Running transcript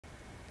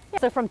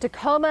So from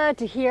Tacoma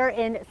to here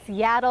in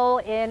Seattle,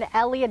 in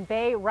Elliott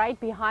Bay, right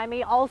behind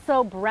me,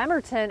 also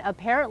Bremerton,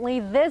 apparently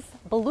this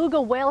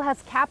beluga whale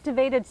has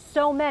captivated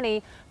so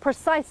many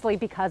precisely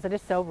because it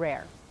is so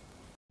rare.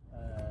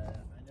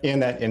 In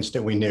that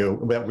instant, we knew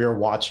that we were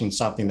watching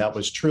something that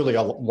was truly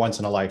a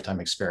once-in-a-lifetime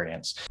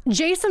experience.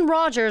 Jason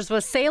Rogers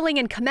was sailing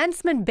in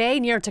Commencement Bay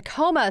near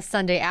Tacoma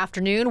Sunday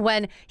afternoon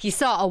when he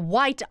saw a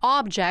white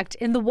object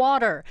in the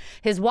water.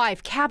 His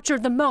wife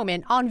captured the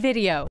moment on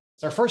video.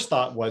 Our first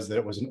thought was that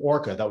it was an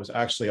orca that was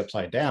actually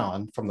upside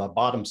down from the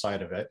bottom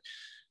side of it.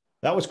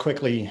 That was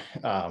quickly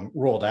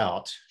ruled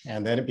out,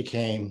 and then it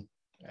became,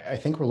 I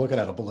think we're looking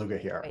at a beluga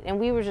here. And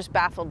we were just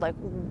baffled, like,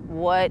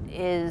 what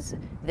is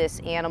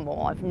this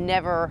animal? I've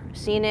never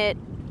seen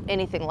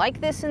anything like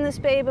this in this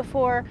bay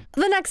before.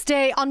 The next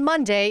day, on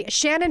Monday,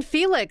 Shannon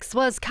Felix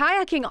was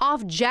kayaking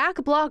off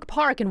Jack Block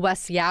Park in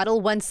West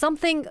Seattle when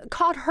something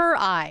caught her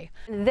eye.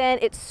 Then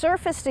it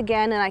surfaced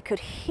again, and I could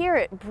hear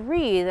it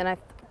breathe, and it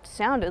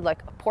sounded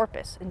like a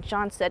porpoise. And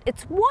John said,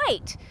 "It's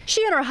white."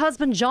 She and her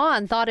husband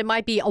John thought it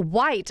might be a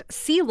white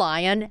sea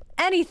lion,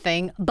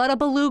 anything but a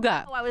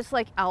beluga. I was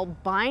like,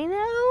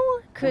 albino?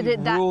 Could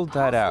it that ruled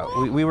that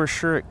out. We were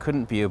sure it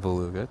couldn't be a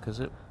beluga because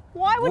it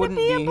Why would it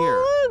be a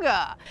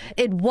beluga?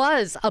 It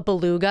was a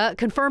beluga,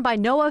 confirmed by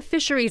NOAA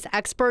fisheries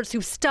experts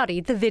who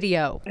studied the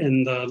video.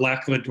 And the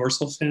lack of a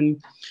dorsal fin.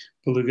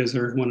 Belugas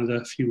are one of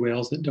the few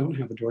whales that don't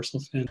have a dorsal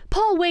fin.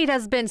 Paul Wade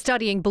has been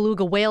studying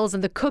beluga whales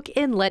in the Cook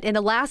Inlet in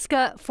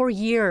Alaska for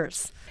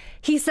years.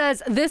 He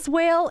says this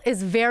whale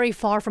is very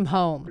far from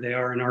home. They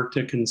are an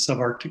Arctic and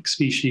subarctic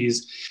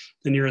species.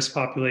 The nearest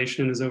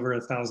population is over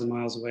 1,000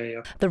 miles away.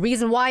 The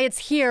reason why it's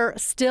here,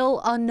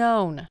 still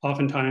unknown.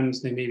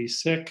 Oftentimes they may be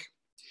sick.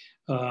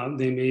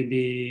 They may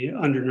be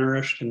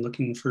undernourished and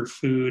looking for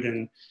food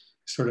and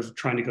sort of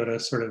trying to go to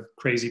sort of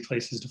crazy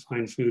places to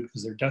find food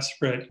because they're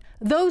desperate.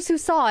 Those who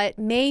saw it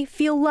may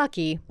feel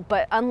lucky.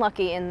 But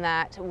unlucky in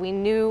that we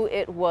knew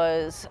it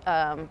was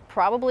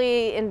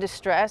probably in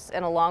distress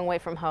and a long way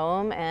from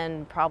home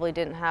and probably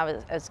didn't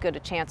have as good a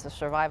chance of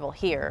survival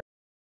here.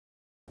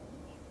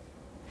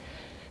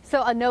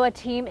 So a NOAA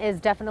team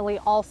is definitely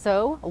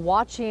also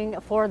watching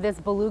for this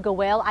beluga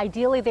whale.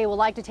 Ideally, they would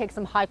like to take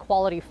some high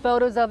quality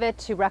photos of it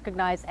to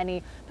recognize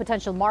any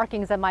potential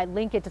markings that might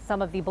link it to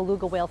some of the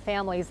beluga whale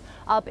families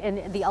up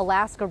in the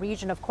Alaska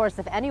region. Of course,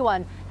 if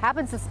anyone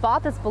happens to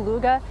spot this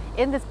beluga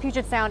in this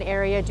Puget Sound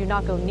area, do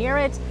not go near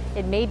it.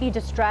 It may be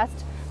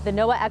distressed. The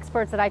NOAA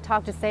experts that I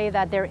talked to say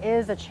that there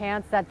is a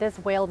chance that this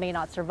whale may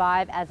not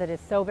survive as it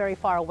is so very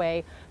far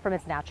away from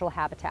its natural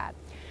habitat.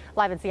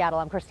 Live in Seattle,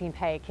 I'm Christine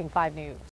Pei, King 5 News.